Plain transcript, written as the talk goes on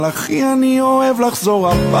אחי, אני אוהב לחזור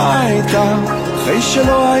הביתה אחרי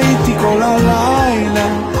שלא הייתי כל הלילה,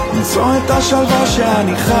 למצוא את השלווה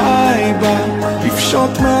שאני חי בה,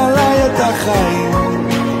 לפשוט מעליי את החיים.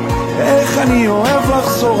 איך אני אוהב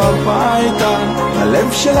לחזור הביתה,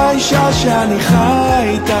 הלב של האישה שאני חי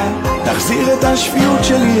איתה, תחזיר את השפיות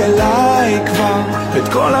שלי אליי כבר,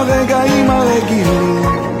 את כל הרגעים הרגילים.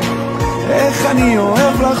 איך אני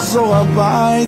אוהב לחזור הביתה.